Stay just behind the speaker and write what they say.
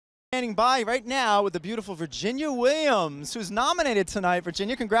Standing by right now with the beautiful Virginia Wiliams, who's nominated tonight.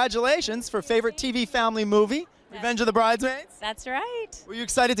 Virginia, congratulations for favorite TV family movie, Revenge of the Bridesmaids. That's right. Were you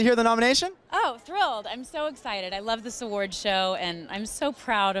excited to hear the nomination? Oh, thrilled. I'm so excited. I love this award show, and I'm so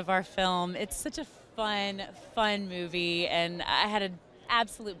proud of our film. It's such a fun movie, and I had an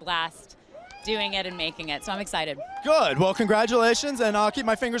absolute blast doing it and making it, so I'm excited. Good. Well, congratulations, and I'll keep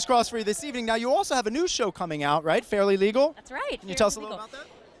my fingers crossed for you this evening. Now, you also have a new show coming out, right? Fairly Legal? That's right. Can you tell us a little about that?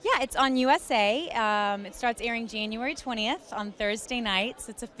 Yeah, it's on USA. It starts airing January 20th on Thursday nights.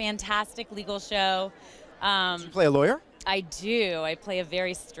 It's a fantastic legal show. Do you play a lawyer? I do. I play a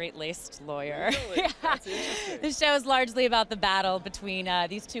very straight-laced lawyer. Really? That's interesting. The show is largely about the battle between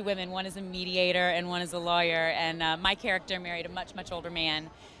these two women. One is a mediator and one is a lawyer. And my character married a much older man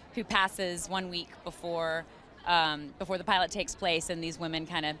who passes 1 week before the pilot takes place, and these women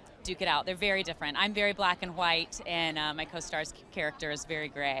kind of duke it out. They're very different. I'm very black and white, and my co-star's character is very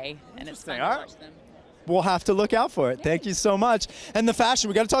gray, and it's fun to watch them. We'll have to look out for it. Thank you so much. And the fashion,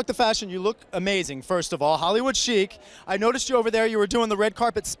 we got to talk the fashion. You look amazing, first of all. Hollywood chic. I noticed you over there, you were doing the red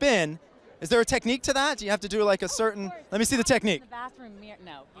carpet spin. Is there a technique to that? Do you have to do like a certain, let me see the technique. The bathroom mirror,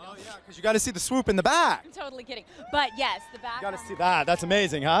 no. Oh yeah, because you got to see the swoop in the back. I'm totally kidding. But yes, the back. You got to see that. That's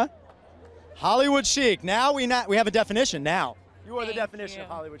amazing, huh? Hollywood chic. Now we have a definition now. You are the definition of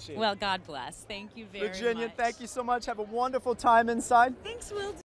Hollywood chic. Well, God bless. Thank you very much. Virginia, thank you so much. Have a wonderful time inside. Thanks, Will.